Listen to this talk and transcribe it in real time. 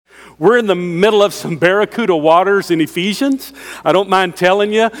We're in the middle of some barracuda waters in Ephesians. I don't mind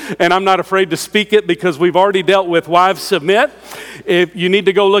telling you, and I'm not afraid to speak it because we've already dealt with wives submit. If you need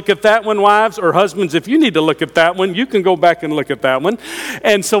to go look at that one, wives, or husbands, if you need to look at that one, you can go back and look at that one.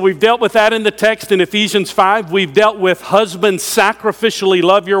 And so we've dealt with that in the text in Ephesians 5. We've dealt with husbands sacrificially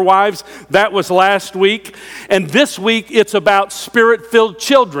love your wives. That was last week. And this week, it's about spirit-filled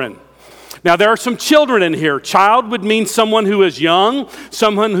children. Now, there are some children in here. Child would mean someone who is young,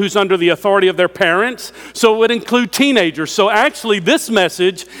 someone who's under the authority of their parents. So it would include teenagers. So actually, this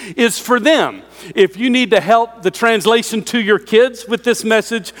message is for them. If you need to help the translation to your kids with this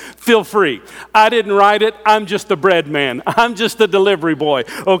message, feel free. I didn't write it. I'm just the bread man. I'm just the delivery boy,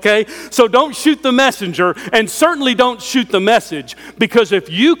 okay? So don't shoot the messenger, and certainly don't shoot the message, because if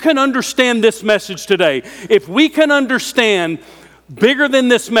you can understand this message today, if we can understand bigger than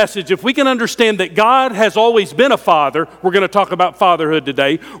this message, if we can understand that God has always been a father, we're going to talk about fatherhood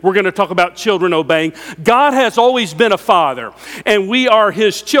today. We're going to talk about children obeying. God has always been a father, and we are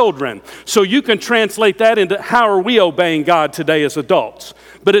his children. So you can translate that into how are we obeying God today as adults.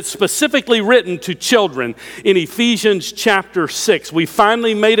 But it's specifically written to children in Ephesians chapter 6. We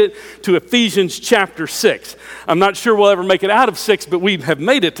finally made it to Ephesians chapter 6. I'm not sure we'll ever make it out of 6, but we have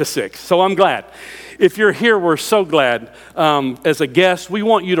made it to 6, so I'm glad. If you're here, we're so glad. As a guest, we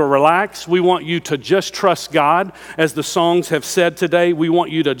want you to relax. We want you to just trust God. As the songs have said today, we want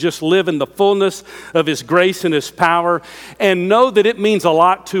you to just live in the fullness of his grace and his power, and know that it means a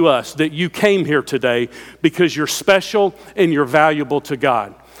lot to us that you came here today because you're special and you're valuable to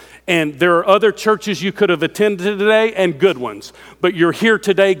God. And there are other churches you could have attended today, and good ones. But you're here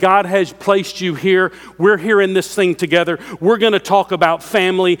today. God has placed you here. We're here in this thing together. We're going to talk about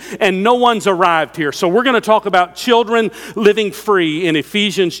family, and no one's arrived here. So we're going to talk about children living free in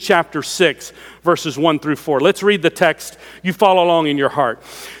Ephesians chapter 6, verses 1 through 4. Let's read the text. You follow along in your heart.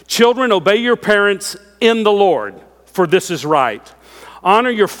 Children, obey your parents in the Lord, for this is right.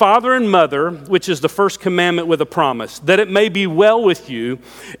 Honor your father and mother, which is the first commandment with a promise, that it may be well with you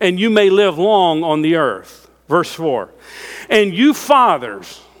and you may live long on the earth. Verse 4. And you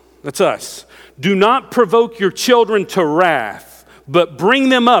fathers, that's us, do not provoke your children to wrath, but bring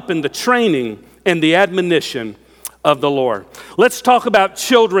them up in the training and the admonition of the Lord. Let's talk about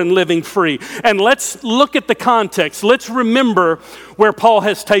children living free. And let's look at the context. Let's remember where Paul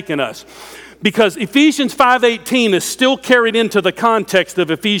has taken us. Because Ephesians 5:18 is still carried into the context of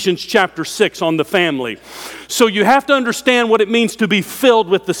Ephesians chapter 6 on the family. So you have to understand what it means to be filled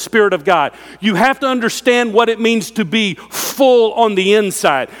with the Spirit of God. You have to understand what it means to be full on the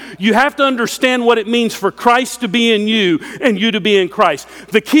inside. You have to understand what it means for Christ to be in you and you to be in Christ.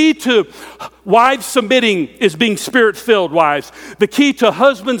 The key to wives submitting is being Spirit-filled, wives. The key to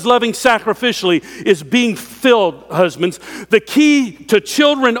husbands loving sacrificially is being filled, husbands. The key to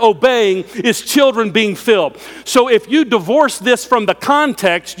children obeying is children being filled. So if you divorce this from the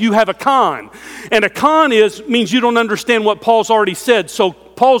context, you have a con. And a con means you don't understand what Paul's already said. So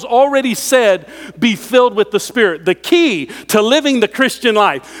Paul's already said, be filled with the Spirit. The key to living the Christian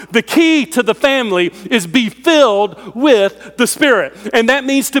life, the key to the family is be filled with the Spirit. And that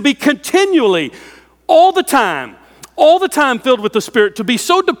means to be continually, all the time filled with the Spirit, to be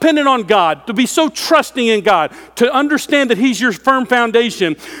so dependent on God, to be so trusting in God, to understand that he's your firm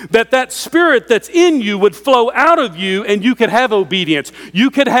foundation, that Spirit that's in you would flow out of you and you could have obedience, you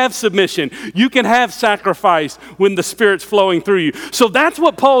could have submission, you can have sacrifice when the Spirit's flowing through you. So that's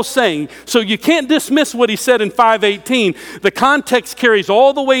what Paul's saying. So you can't dismiss what he said in 5:18. The context carries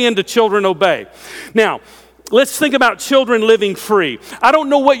all the way into children obey. Now, let's think about children living free. I don't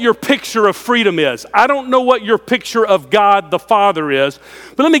know what your picture of freedom is. I don't know what your picture of God the Father is.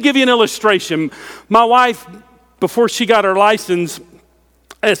 But let me give you an illustration. My wife, before she got her license,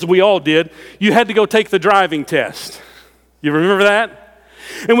 as we all did, you had to go take the driving test. You remember that?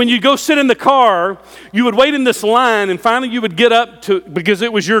 And when you go sit in the car, you would wait in this line, and finally you would get up because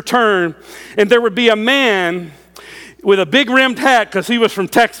it was your turn, and there would be a man with a big rimmed hat because he was from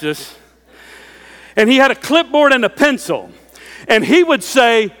Texas. And he had a clipboard and a pencil. And he would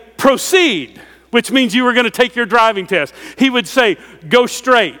say, proceed, which means you were going to take your driving test. He would say, go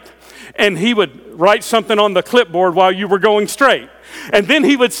straight. And he would write something on the clipboard while you were going straight. And then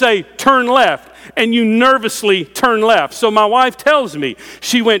he would say, turn left. And you nervously turn left. So my wife tells me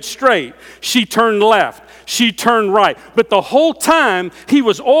she went straight. She turned left. She turned right. But the whole time, he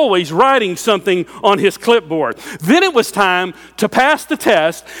was always writing something on his clipboard. Then it was time to pass the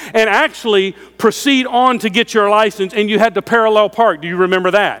test and actually proceed on to get your license, and you had to parallel park. Do you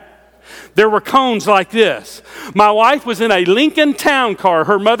remember that? There were cones like this. My wife was in a Lincoln Town car,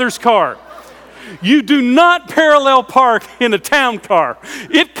 her mother's car. You do not parallel park in a town car.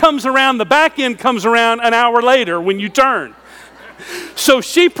 It comes around, the back end comes around an hour later when you turn. So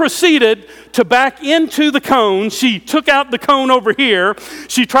she proceeded to back into the cone. She took out the cone over here.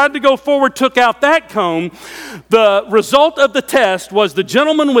 She tried to go forward, took out that cone. The result of the test was the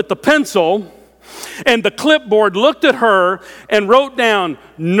gentleman with the pencil and the clipboard looked at her and wrote down,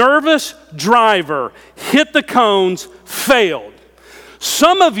 nervous driver, hit the cones, failed.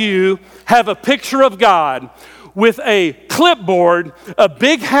 Some of you have a picture of God with a clipboard, a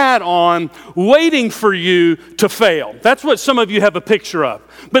big hat on, waiting for you to fail. That's what some of you have a picture of.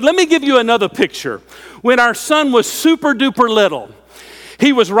 But let me give you another picture. When our son was super duper little,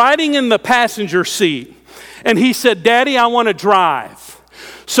 he was riding in the passenger seat, and he said, Daddy, I want to drive.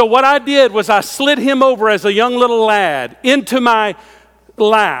 So what I did was I slid him over as a young little lad into my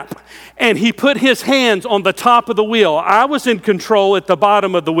lap, and he put his hands on the top of the wheel. I was in control at the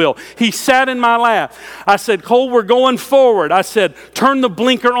bottom of the wheel. He sat in my lap. I said, Cole, we're going forward. I said, turn the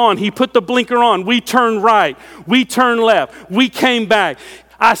blinker on. He put the blinker on. We turned right. We turned left. We came back.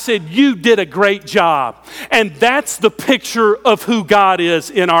 I said, you did a great job. And that's the picture of who God is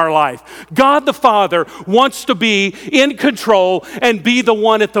in our life. God the Father wants to be in control and be the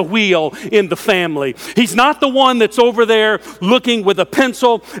one at the wheel in the family. He's not the one that's over there looking with a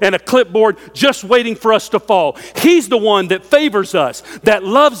pencil and a clipboard just waiting for us to fall. He's the one that favors us, that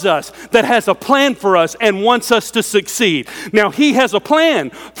loves us, that has a plan for us and wants us to succeed. Now, He has a plan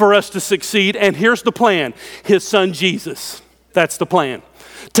for us to succeed, and here's the plan. His Son Jesus. That's the plan.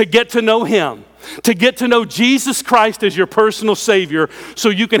 To get to know Him, to get to know Jesus Christ as your personal Savior so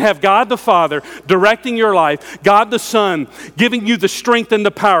you can have God the Father directing your life, God the Son giving you the strength and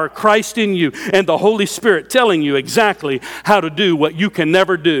the power, Christ in you, and the Holy Spirit telling you exactly how to do what you can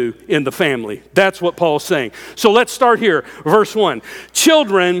never do in the family. That's what Paul's saying. So let's start here, verse 1.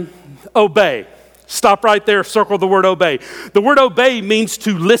 Children, obey. Stop right there, circle the word obey. The word obey means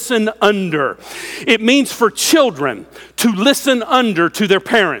to listen under. It means for children to listen under to their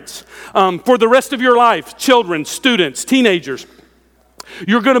parents. For the rest of your life, children, students, teenagers,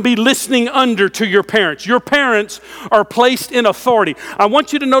 you're going to be listening under to your parents. Your parents are placed in authority. I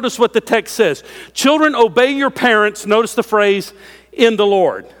want you to notice what the text says. Children, obey your parents, notice the phrase, in the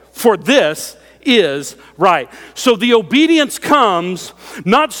Lord. For this is right. So the obedience comes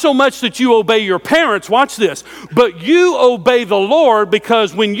not so much that you obey your parents, watch this, but you obey the Lord,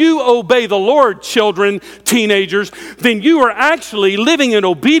 because when you obey the Lord, children, teenagers, then you are actually living in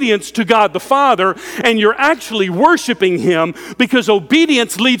obedience to God the Father, and you're actually worshiping Him, because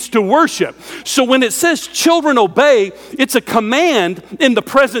obedience leads to worship. So when it says children obey, it's a command in the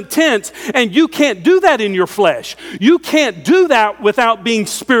present tense, and you can't do that in your flesh. You can't do that without being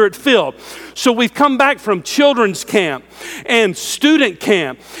Spirit-filled. So we've come back from children's camp and student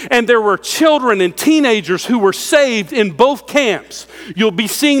camp, and there were children and teenagers who were saved in both camps. You'll be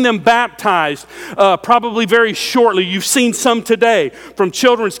seeing them baptized probably very shortly. You've seen some today from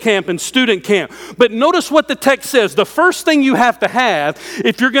children's camp and student camp. But notice what the text says. The first thing you have to have,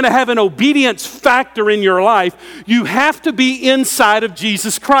 if you're going to have an obedience factor in your life, you have to be inside of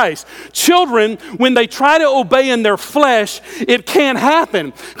Jesus Christ. Children, when they try to obey in their flesh, it can't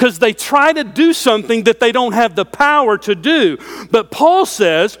happen because they try to do something that they don't have the power to do. But Paul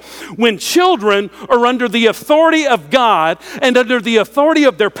says when children are under the authority of God and under the authority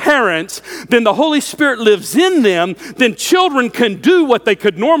of their parents, then the Holy Spirit lives in them, then children can do what they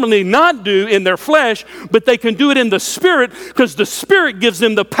could normally not do in their flesh, but they can do it in the Spirit, because the Spirit gives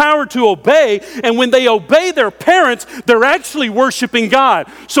them the power to obey. And when they obey their parents, they're actually worshiping God.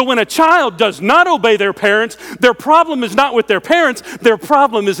 So when a child does not obey their parents, their problem is not with their parents, their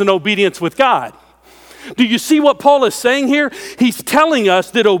problem is in obedience with God. Do you see what Paul is saying here? He's telling us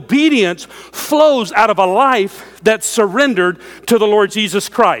that obedience flows out of a life that's surrendered to the Lord Jesus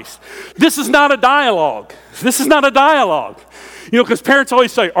Christ. This is not a dialogue. This is not a dialogue. You know, because parents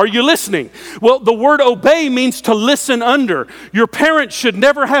always say, are you listening? Well, the word obey means to listen under. Your parents should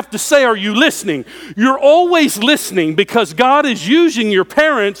never have to say, are you listening? You're always listening, because God is using your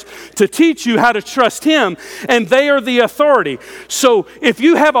parents to teach you how to trust Him, and they are the authority. So if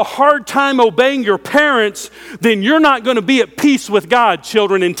you have a hard time obeying your parents, then you're not going to be at peace with God,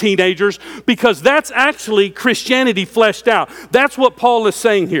 children and teenagers, because that's actually Christianity fleshed out. That's what Paul is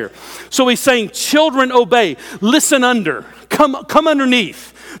saying here. So he's saying, children, obey, listen under. Come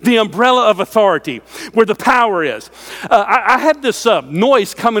underneath the umbrella of authority where the power is. I had this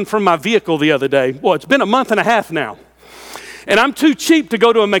noise coming from my vehicle the other day. Well, it's been a month and a half now. And I'm too cheap to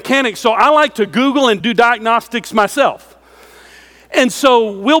go to a mechanic, so I like to Google and do diagnostics myself. And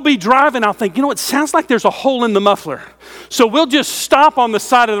so we'll be driving, I'll think, it sounds like there's a hole in the muffler. So we'll just stop on the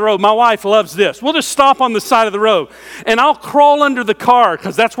side of the road. My wife loves this. We'll just stop on the side of the road, and I'll crawl under the car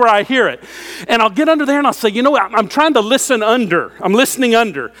because that's where I hear it. And I'll get under there and I'll say, I'm trying to listen under. I'm listening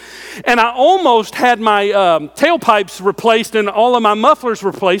under. And I almost had my tailpipes replaced and all of my mufflers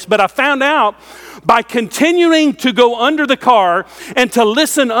replaced, but I found out by continuing to go under the car and to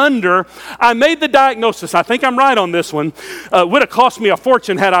listen under, I made the diagnosis. I think I'm right on this one. Would have cost me a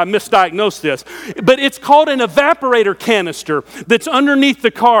fortune had I misdiagnosed this. But it's called an evaporator canister that's underneath the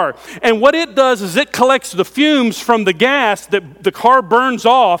car. And what it does is it collects the fumes from the gas that the car burns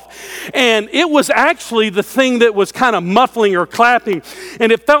off. And it was actually the thing that was kind of muffling or clapping.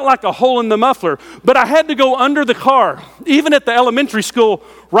 And it felt like a hole in the muffler. But I had to go under the car. Even at the elementary school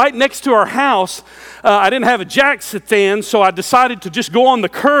right next to our house, I didn't have a jack stand, so I decided to just go on the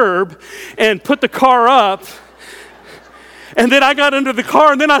curb and put the car up. And then I got into the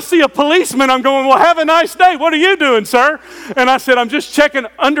car, and then I see a policeman. I'm going, well, have a nice day. What are you doing, sir? And I said, I'm just checking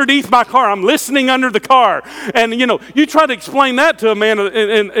underneath my car. I'm listening under the car. And, you try to explain that to a man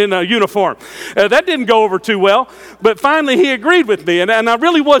in a uniform. That didn't go over too well. But finally, he agreed with me, and I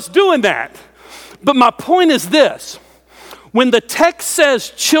really was doing that. But my point is this. When the text says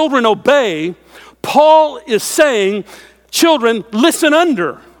children obey, Paul is saying, children, listen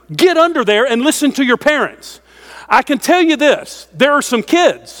under. Get under there and listen to your parents. I can tell you this, there are some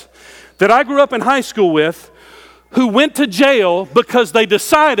kids that I grew up in high school with who went to jail because they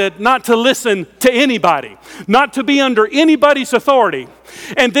decided not to listen to anybody, not to be under anybody's authority.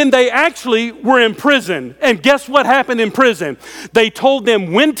 And then they actually were in prison. And guess what happened in prison? They told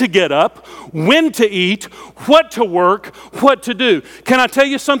them when to get up, when to eat, what to work, what to do. Can I tell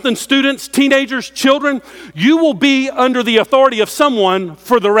you something, students, teenagers, children? You will be under the authority of someone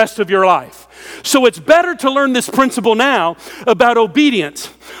for the rest of your life. So it's better to learn this principle now about obedience.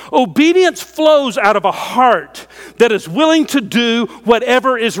 Obedience flows out of a heart that is willing to do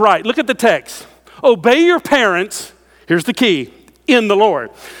whatever is right. Look at the text. Obey your parents, here's the key, in the Lord.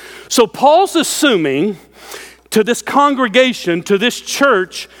 So Paul's assuming to this congregation, to this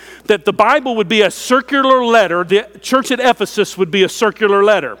church, that the Bible would be a circular letter. The church at Ephesus would be a circular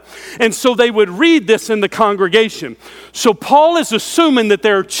letter. And so they would read this in the congregation. So Paul is assuming that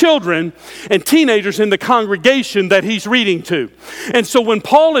there are children and teenagers in the congregation that he's reading to. And so when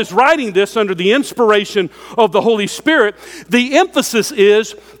Paul is writing this under the inspiration of the Holy Spirit, the emphasis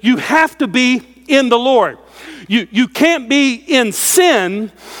is you have to be in the Lord. You can't be in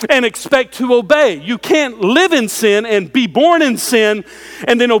sin and expect to obey. You can't live in sin and be born in sin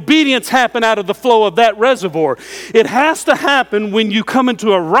and then obedience happen out of the flow of that reservoir. It has to happen when you come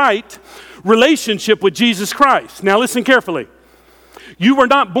into a right relationship with Jesus Christ. Now listen carefully. You were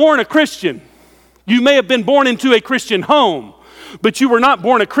not born a Christian. You may have been born into a Christian home, but you were not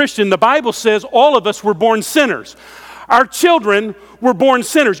born a Christian. The Bible says all of us were born sinners. Our children were born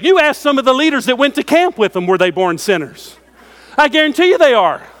sinners. You ask some of the leaders that went to camp with them, were they born sinners? I guarantee you they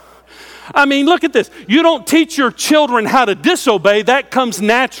are. I mean, look at this. You don't teach your children how to disobey. That comes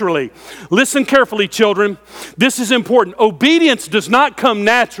naturally. Listen carefully, children. This is important. Obedience does not come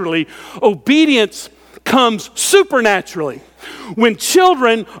naturally. Obedience comes supernaturally. When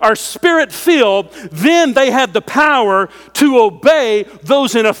children are spirit-filled, then they have the power to obey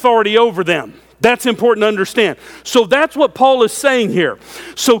those in authority over them. That's important to understand. So that's what Paul is saying here.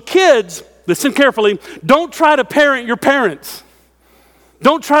 So kids, listen carefully, don't try to parent your parents.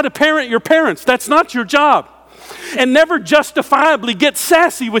 Don't try to parent your parents. That's not your job. And never justifiably get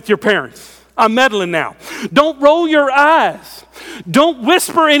sassy with your parents. I'm meddling now. Don't roll your eyes. Don't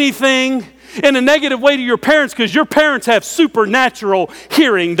whisper anything in a negative way to your parents because your parents have supernatural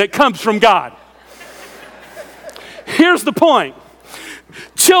hearing that comes from God. Here's the point.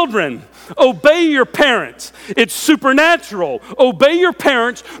 Children, obey your parents. It's supernatural. Obey your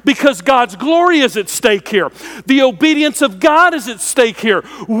parents because God's glory is at stake here. The obedience of God is at stake here.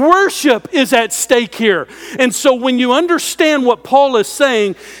 Worship is at stake here. And so when you understand what Paul is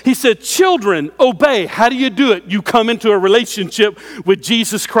saying, he said, children, obey. How do you do it? You come into a relationship with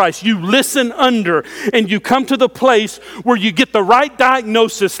Jesus Christ. You listen under and you come to the place where you get the right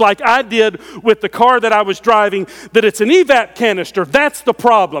diagnosis like I did with the car that I was driving, that it's an evap canister. That's the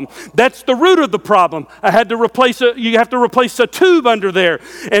problem. That's the root of the problem. You have to replace a tube under there,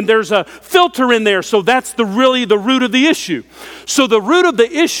 and there's a filter in there, so that's really the root of the issue. So the root of the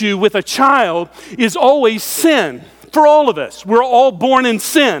issue with a child is always sin. For all of us, we're all born in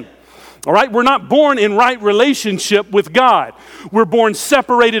sin. All right, we're not born in right relationship with God. We're born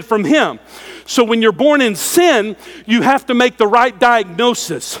separated from Him. So when you're born in sin, you have to make the right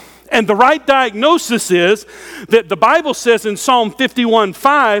diagnosis. And the right diagnosis is that the Bible says in Psalm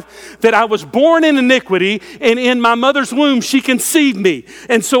 51:5 that I was born in iniquity, and in my mother's womb she conceived me.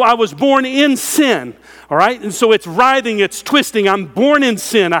 And so I was born in sin. All right? And so it's writhing, it's twisting. I'm born in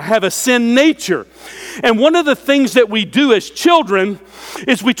sin. I have a sin nature. And one of the things that we do as children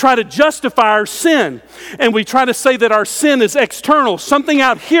is we try to justify our sin. And we try to say that our sin is external. Something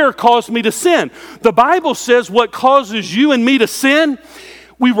out here caused me to sin. The Bible says what causes you and me to sin,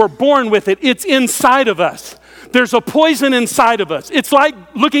 we were born with it. It's inside of us. There's a poison inside of us. It's like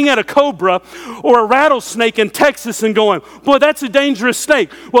looking at a cobra or a rattlesnake in Texas and going, boy, that's a dangerous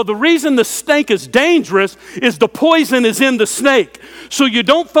snake. Well, the reason the snake is dangerous is the poison is in the snake. So you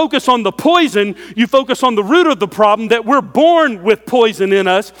don't focus on the poison, you focus on the root of the problem, that we're born with poison in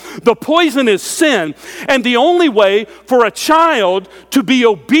us. The poison is sin. And the only way for a child to be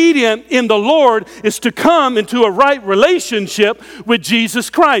obedient in the Lord is to come into a right relationship with Jesus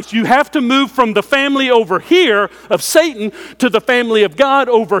Christ. You have to move from the family over here of Satan to the family of God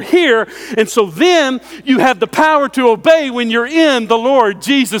over here. And so then you have the power to obey when you're in the Lord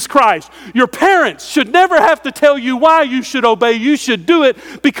Jesus Christ. Your parents should never have to tell you why you should obey. You should do it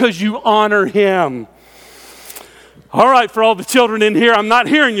because you honor Him. All right, for all the children in here, I'm not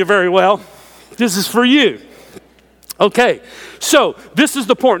hearing you very well. This is for you. Okay, so this is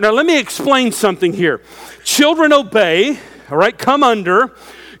the point. Now let me explain something here. Children obey, all right, come under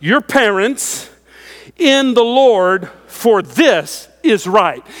your parents in the Lord, for this is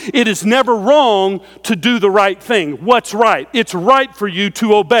right. It is never wrong to do the right thing. What's right? It's right for you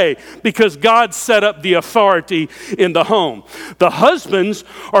to obey because God set up the authority in the home. The husbands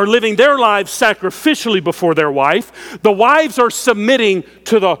are living their lives sacrificially before their wife. The wives are submitting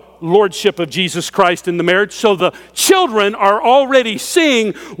to the lordship of Jesus Christ in the marriage. So the children are already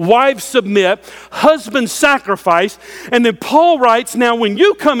seeing wives submit, husbands sacrifice. And then Paul writes, now when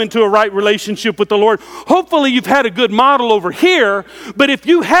you come into a right relationship with the Lord, hopefully you've had a good model over here. But if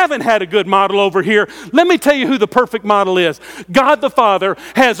you haven't had a good model over here, let me tell you who the perfect model is. God the Father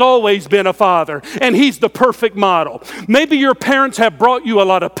has always been a father, and He's the perfect model. Maybe your parents have brought you a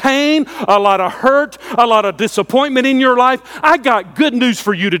lot of pain, a lot of hurt, a lot of disappointment in your life. I got good news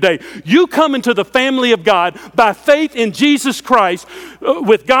for you today. You come into the family of God by faith in Jesus Christ,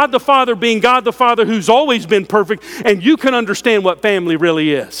 with God the Father being God the Father who's always been perfect, and you can understand what family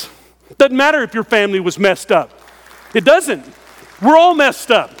really is. Doesn't matter if your family was messed up. It doesn't. We're all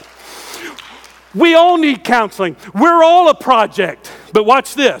messed up. We all need counseling. We're all a project. But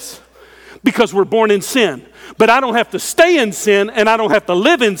watch this, because we're born in sin. But I don't have to stay in sin, and I don't have to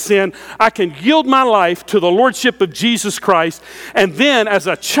live in sin. I can yield my life to the lordship of Jesus Christ, and then as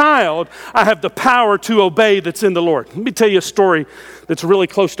a child, I have the power to obey that's in the Lord. Let me tell you a story that's really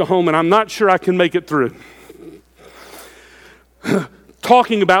close to home, and I'm not sure I can make it through.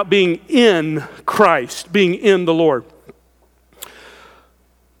 Talking about being in Christ, being in the Lord.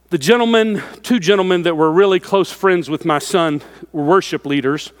 Two gentlemen that were really close friends with my son were worship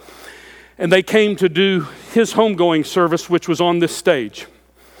leaders. And they came to do his homegoing service, which was on this stage.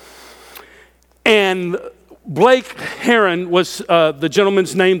 And Blake Heron was the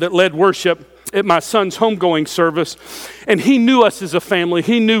gentleman's name that led worship at my son's homegoing service. And he knew us as a family.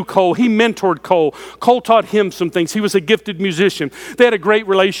 He knew Cole. He mentored Cole. Cole taught him some things. He was a gifted musician. They had a great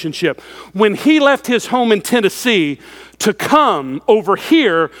relationship. When he left his home in Tennessee to come over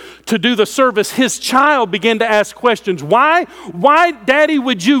here to do the service, his child began to ask questions. Why, Daddy,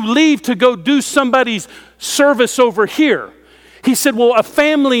 would you leave to go do somebody's service over here? He said, well, a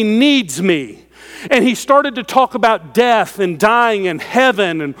family needs me. And he started to talk about death and dying and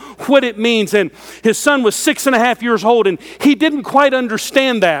heaven and what it means. And his son was 6.5 years old, and he didn't quite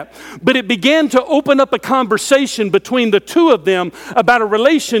understand that. But it began to open up a conversation between the two of them about a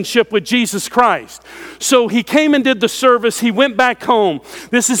relationship with Jesus Christ. So he came and did the service. He went back home.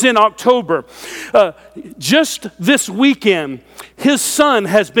 This is in October. Just this weekend, his son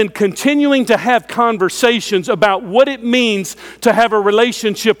has been continuing to have conversations about what it means to have a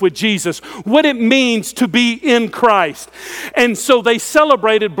relationship with Jesus, what it means to be in Christ. And so they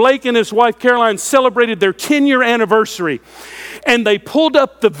celebrated, Blake and his wife Caroline celebrated their 10-year anniversary. And they pulled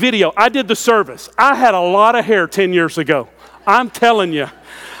up the video. I did the service. I had a lot of hair 10 years ago. I'm telling you,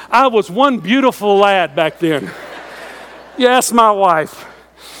 I was one beautiful lad back then. Yeah, that's my wife.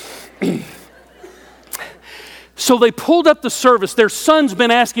 So So they pulled up the service. Their son's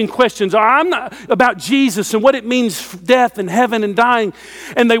been asking questions about Jesus and what it means, death and heaven and dying.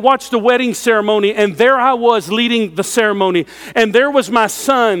 And they watched the wedding ceremony, and there I was leading the ceremony. And there was my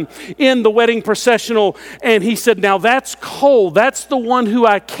son in the wedding processional. And he said, now that's Cole. That's the one who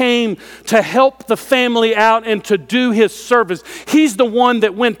I came to help the family out and to do his service. He's the one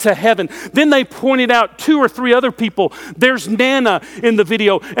that went to heaven. Then they pointed out 2 or 3 other people. There's Nana in the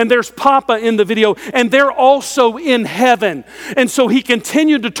video, and there's Papa in the video, and they're also in heaven. And so he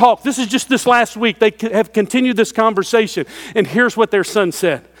continued to talk. This is just this last week. They have continued this conversation. And here's what their son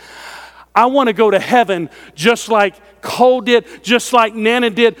said. I want to go to heaven just like Cole did, just like Nana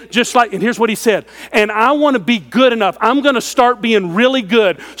did, and here's what he said. And I want to be good enough. I'm going to start being really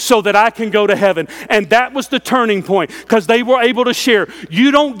good so that I can go to heaven. And that was the turning point, because they were able to share. You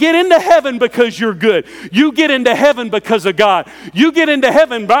don't get into heaven because you're good. You get into heaven because of God. You get into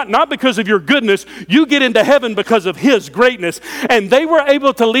heaven not because of your goodness. You get into heaven because of His greatness. And they were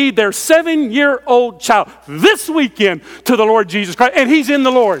able to lead their 7-year-old child this weekend to the Lord Jesus Christ. And he's in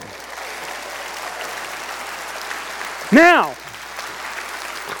the Lord. Now,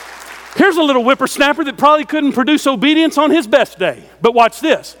 here's a little whippersnapper that probably couldn't produce obedience on his best day. But watch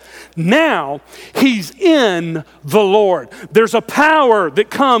this. Now, he's in the Lord. There's a power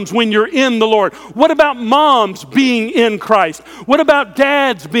that comes when you're in the Lord. What about moms being in Christ? What about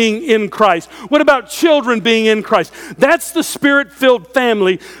dads being in Christ? What about children being in Christ? That's the Spirit-filled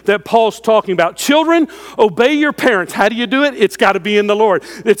family that Paul's talking about. Children, obey your parents. How do you do it? It's got to be in the Lord.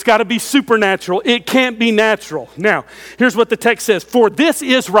 It's got to be supernatural. It can't be natural. Now, here's what the text says. For this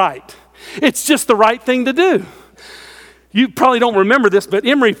is right. It's just the right thing to do. You probably don't remember this, but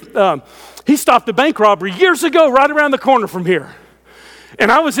Emery, he stopped a bank robbery years ago right around the corner from here.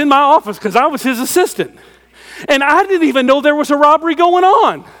 And I was in my office because I was his assistant. And I didn't even know there was a robbery going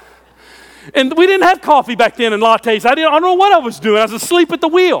on. And we didn't have coffee back then and lattes. I don't know what I was doing. I was asleep at the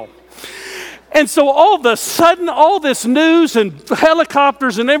wheel. And so all of a sudden, all this news and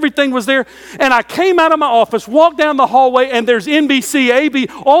helicopters and everything was there. And I came out of my office, walked down the hallway, and there's NBC, AB,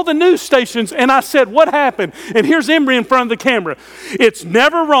 all the news stations. And I said, what happened? And here's Emery in front of the camera. It's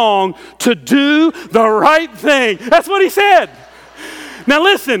never wrong to do the right thing. That's what he said. Now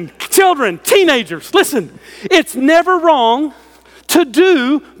listen, children, teenagers, listen. It's never wrong to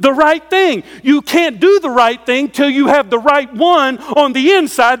do the right thing. You can't do the right thing till you have the right one on the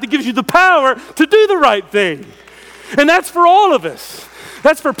inside that gives you the power to do the right thing. And that's for all of us.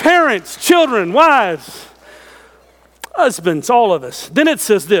 That's for parents, children, wives, husbands, all of us. Then it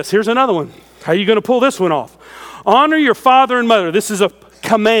says this. Here's another one. How are you going to pull this one off? Honor your father and mother. This is a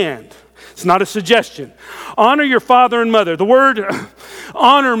command. It's not a suggestion. Honor your father and mother. The word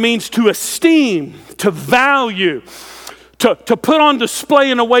honor means to esteem, to value, to put on display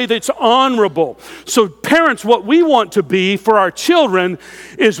in a way that's honorable. So parents, what we want to be for our children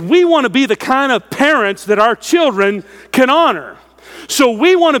is we want to be the kind of parents that our children can honor. So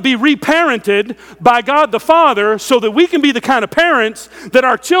we want to be reparented by God the Father so that we can be the kind of parents that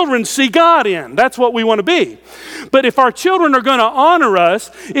our children see God in. That's what we want to be. But if our children are going to honor us,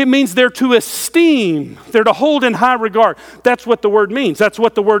 it means they're to esteem. They're to hold in high regard. That's what the word means. That's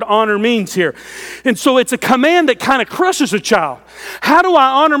what the word honor means here. And so it's a command that kind of crushes a child. How do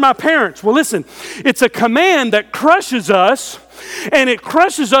I honor my parents? Well, listen, it's a command that crushes us. And it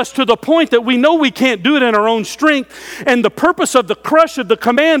crushes us to the point that we know we can't do it in our own strength. And the purpose of the crush of the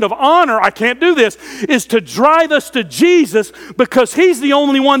command of honor, I can't do this, is to drive us to Jesus, because He's the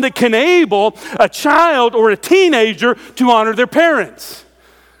only one that can enable a child or a teenager to honor their parents.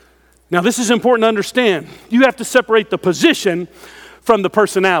 Now, this is important to understand. You have to separate the position from the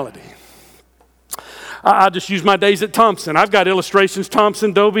personality. I'll just use my days at Thompson. I've got illustrations,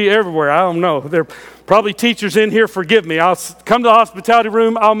 Thompson, Dobie, everywhere. I don't know. There are probably teachers in here. Forgive me. I'll come to the hospitality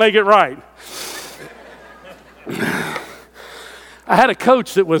room. I'll make it right. I had a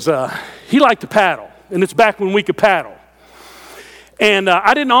coach that was, he liked to paddle. And it's back when we could paddle. And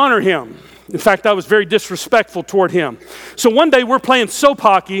I didn't honor him. In fact, I was very disrespectful toward him. So one day we're playing soap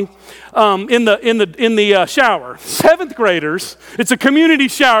hockey in the shower. 7th graders. It's a community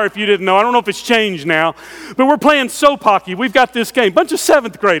shower, if you didn't know. I don't know if it's changed now, but we're playing soap hockey. We've got this game. Bunch of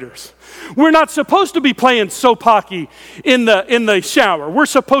 7th graders. We're not supposed to be playing soap hockey in the shower. We're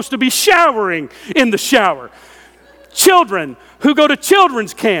supposed to be showering in the shower. Children who go to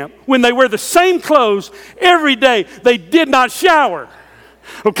children's camp, when they wear the same clothes every day, they did not shower.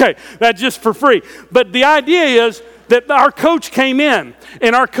 Okay, that's just for free. But the idea is that our coach came in,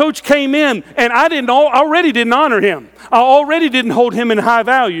 and I already didn't honor him. I already didn't hold him in high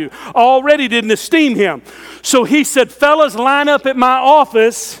value. I already didn't esteem him. So he said, fellas, line up at my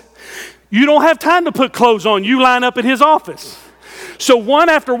office. You don't have time to put clothes on. You line up at his office. So one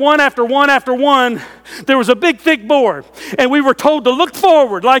after one after one after one, there was a big thick board, and we were told to look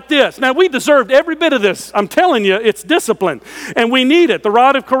forward like this. Now, we deserved every bit of this. I'm telling you, it's discipline, and we need it, the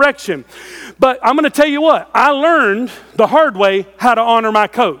rod of correction. But I'm going to tell you what, I learned the hard way how to honor my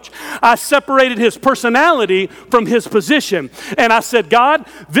coach. I separated his personality from his position, and I said, God,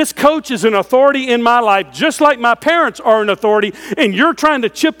 this coach is an authority in my life, just like my parents are an authority, and you're trying to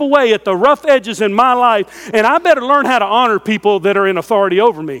chip away at the rough edges in my life, and I better learn how to honor people that are in authority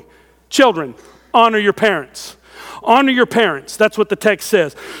over me. Children, honor your parents. Honor your parents. That's what the text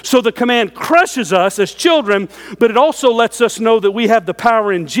says. So the command crushes us as children, but it also lets us know that we have the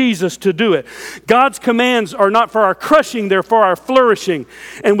power in Jesus to do it. God's commands are not for our crushing, they're for our flourishing,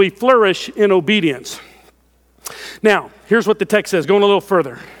 and we flourish in obedience. Now, here's what the text says, going a little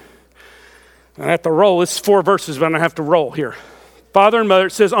further. I have to roll. It's 4 verses, but I have to roll here. Father and mother,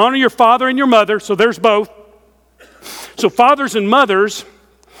 it says, honor your father and your mother, so there's both. So fathers and mothers,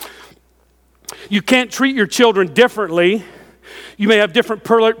 you can't treat your children differently. You may have different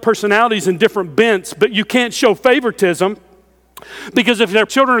personalities and different bents, but you can't show favoritism, because if their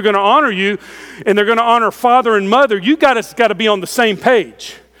children are going to honor you and they're going to honor father and mother, you got to be on the same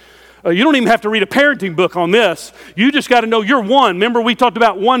page. You don't even have to read a parenting book on this. You just got to know you're one. Remember, we talked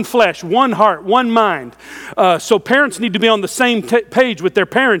about one flesh, one heart, one mind. So parents need to be on the same page with their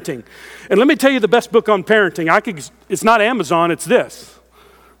parenting. And let me tell you the best book on parenting. It's not Amazon, it's this.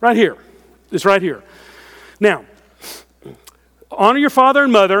 Right here. It's right here. Now, honor your father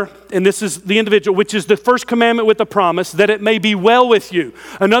and mother, and this is the individual, which is the first commandment with the promise, that it may be well with you.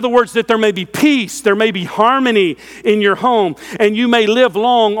 In other words, that there may be peace, there may be harmony in your home, and you may live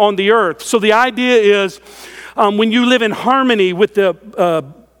long on the earth. So the idea is when you live in harmony with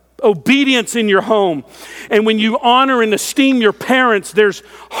the obedience in your home, and when you honor and esteem your parents, there's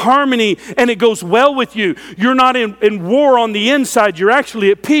harmony and it goes well with you. You're not in war on the inside, you're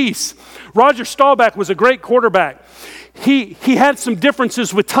actually at peace. Roger Staubach was a great quarterback. He had some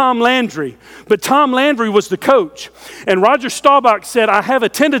differences with Tom Landry, but Tom Landry was the coach. And Roger Staubach said, I have a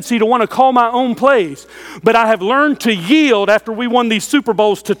tendency to want to call my own plays, but I have learned to yield after we won these Super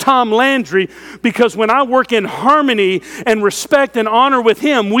Bowls to Tom Landry, because when I work in harmony and respect and honor with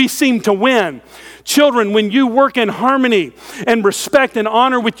him, we seem to win. Children, when you work in harmony and respect and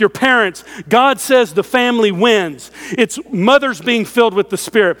honor with your parents, God says the family wins. It's mothers being filled with the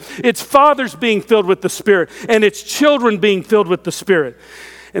Spirit. It's fathers being filled with the Spirit. And it's children being filled with the Spirit.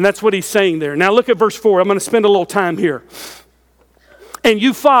 And that's what he's saying there. Now look at verse 4. I'm going to spend a little time here. And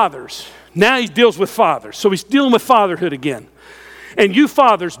you fathers, now he deals with fathers. So he's dealing with fatherhood again. And you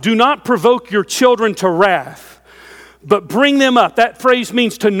fathers, do not provoke your children to wrath, but bring them up. That phrase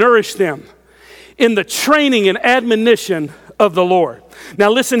means to nourish them in the training and admonition of the Lord. Now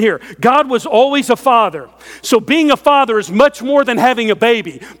listen here. God was always a father. So being a father is much more than having a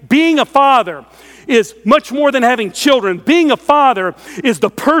baby. Being a father is much more than having children. Being a father is the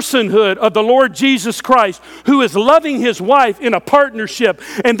personhood of the Lord Jesus Christ, who is loving his wife in a partnership.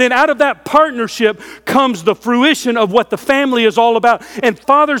 And then out of that partnership comes the fruition of what the family is all about. And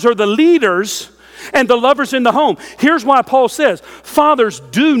fathers are the leaders and the lovers in the home. Here's why Paul says, fathers,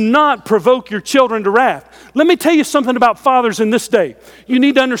 do not provoke your children to wrath. Let me tell you something about fathers in this day. You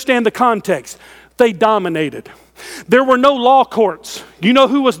need to understand the context. They dominated. There were no law courts. You know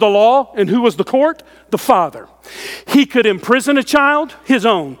who was the law and who was the court? The father. He could imprison a child, his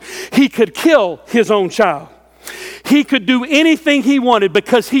own. He could kill his own child. He could do anything he wanted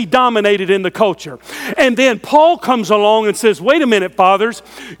because he dominated in the culture. And then Paul comes along and says, wait a minute, fathers,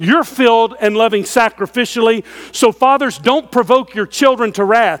 you're filled and loving sacrificially. So fathers, don't provoke your children to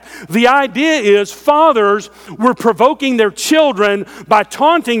wrath. The idea is fathers were provoking their children by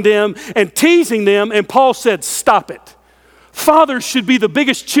taunting them and teasing them. And Paul said, stop it. Fathers should be the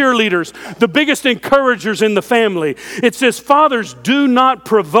biggest cheerleaders, the biggest encouragers in the family. It says, fathers, do not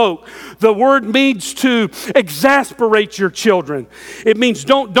provoke. The word means to exasperate your children. It means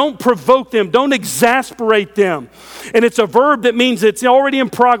don't provoke them, don't exasperate them. And it's a verb that means it's already in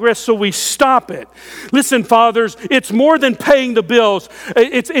progress, so we stop it. Listen, fathers, it's more than paying the bills.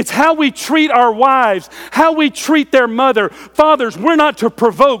 It's how we treat our wives, how we treat their mother. Fathers, we're not to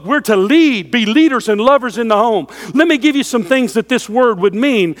provoke, we're to lead, be leaders and lovers in the home. Let me give you some things that this word would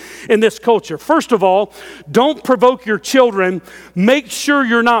mean in this culture. First of all, don't provoke your children. Make sure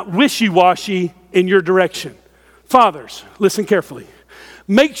you're not wishy-washy in your direction. Fathers, listen carefully.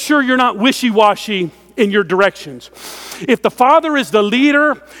 Make sure you're not wishy-washy in your directions. If the father is the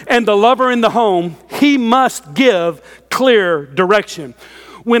leader and the lover in the home, he must give clear direction.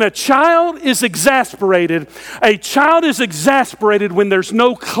 When a child is exasperated when there's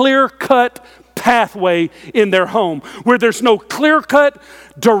no clear-cut pathway in their home, where there's no clear-cut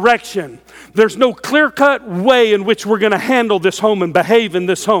direction. There's no clear-cut way in which we're going to handle this home and behave in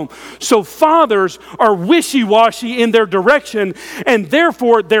this home. So fathers are wishy-washy in their direction, and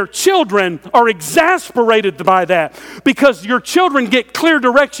therefore their children are exasperated by that, because your children get clear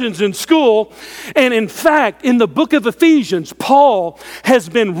directions in school. And in fact, in the book of Ephesians, Paul has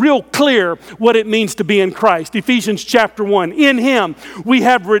been real clear what it means to be in Christ. Ephesians chapter 1, in Him we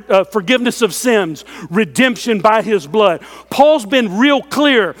have forgiveness of sins, redemption by His blood. Paul's been real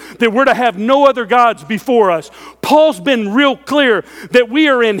clear that we're to have no other gods before us. Paul's been real clear that we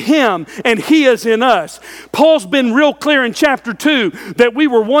are in Him and He is in us. Paul's been real clear in chapter 2 that we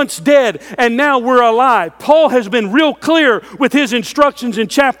were once dead and now we're alive. Paul has been real clear with his instructions in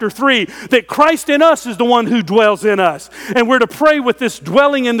chapter 3 that Christ in us is the one who dwells in us. And we're to pray with this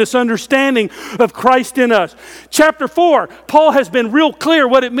dwelling and this understanding of Christ in us. Chapter 4, Paul has been real clear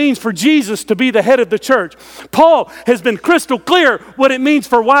what it means for Jesus to be the head of the church. Paul has been crystal clear what it means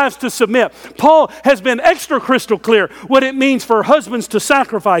for wives to submit. Paul has been extra crystal clear what it means for husbands to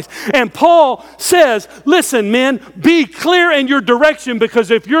sacrifice. And Paul says, listen, men, be clear in your direction,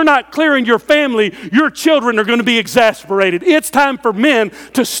 because if you're not clear in your family, your children are going to be exasperated. It's time for men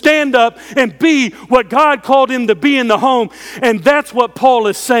to stand up and be what God called them to be in the home. And that's what Paul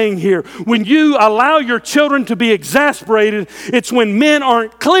is saying here. When you allow your children to be exasperated, it's when men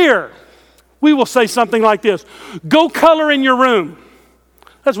aren't clear. We will say something like this: go color in your room.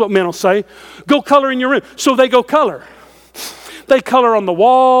 That's what men will say. Go color in your room. So they go color. They color on the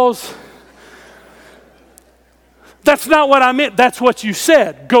walls. That's not what I meant. That's what you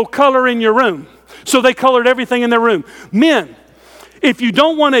said. Go color in your room. So they colored everything in their room. Men, if you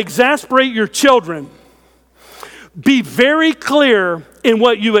don't want to exasperate your children, be very clear in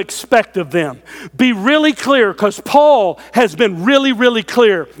what you expect of them. Be really clear, because Paul has been really, really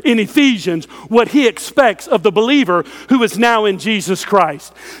clear in Ephesians what he expects of the believer who is now in Jesus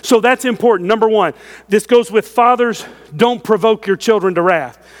Christ. So that's important. Number one, this goes with fathers: don't provoke your children to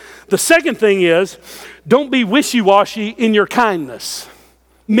wrath. The second thing is, don't be wishy-washy in your kindness.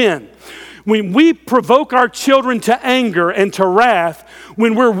 Men, when we provoke our children to anger and to wrath,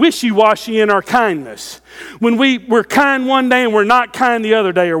 when we're wishy-washy in our kindness, when we're kind one day and we're not kind the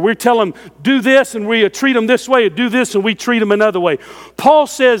other day, or we tell them do this and we treat them this way, or do this and we treat them another way. Paul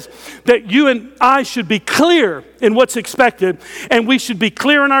says that you and I should be clear in what's expected, and we should be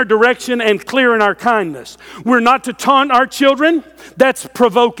clear in our direction and clear in our kindness. We're not to taunt our children. That's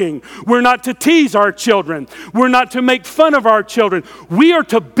provoking. We're not to tease our children. We're not to make fun of our children. We are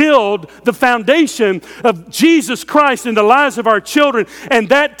to build the foundation of Jesus Christ in the lives of our children, and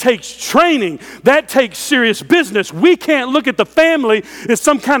that takes training. That takes serious business. We can't look at the family as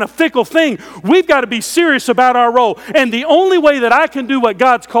some kind of fickle thing. We've got to be serious about our role. And the only way that I can do what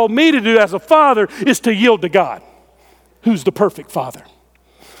God's called me to do as a father is to yield to God, who's the perfect Father.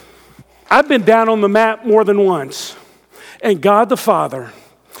 I've been down on the map more than once, and God the Father,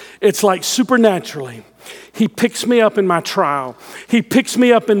 it's like supernaturally, He picks me up in my trial. He picks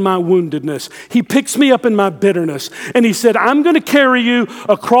me up in my woundedness. He picks me up in my bitterness. And He said, I'm going to carry you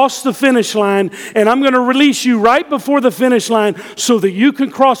across the finish line, and I'm going to release you right before the finish line so that you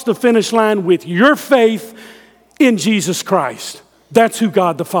can cross the finish line with your faith in Jesus Christ. That's who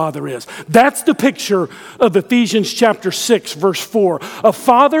God the Father is. That's the picture of Ephesians chapter 6, verse 4. A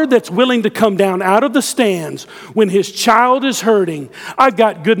father that's willing to come down out of the stands when his child is hurting. I've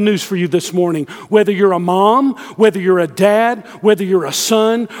got good news for you this morning. Whether you're a mom, whether you're a dad, whether you're a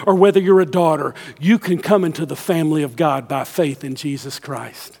son, or whether you're a daughter, you can come into the family of God by faith in Jesus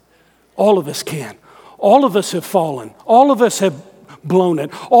Christ. All of us can. All of us have fallen. All of us have blown it.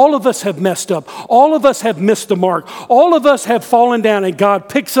 All of us have messed up. All of us have missed the mark. All of us have fallen down, and God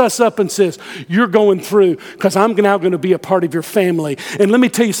picks us up and says, you're going through, because I'm now going to be a part of your family. And let me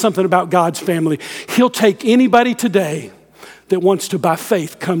tell you something about God's family. He'll take anybody today that wants to, by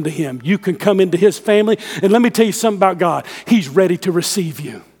faith, come to Him. You can come into His family. And let me tell you something about God. He's ready to receive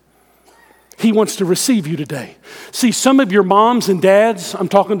you. He wants to receive you today. See, some of your moms and dads, I'm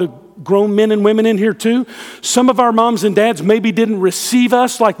talking to grown men and women in here too. Some of our moms and dads maybe didn't receive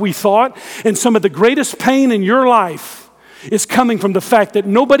us like we thought. And some of the greatest pain in your life is coming from the fact that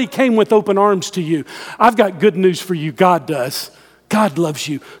nobody came with open arms to you. I've got good news for you. God does. God loves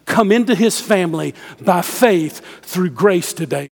you. Come into His family by faith through grace today.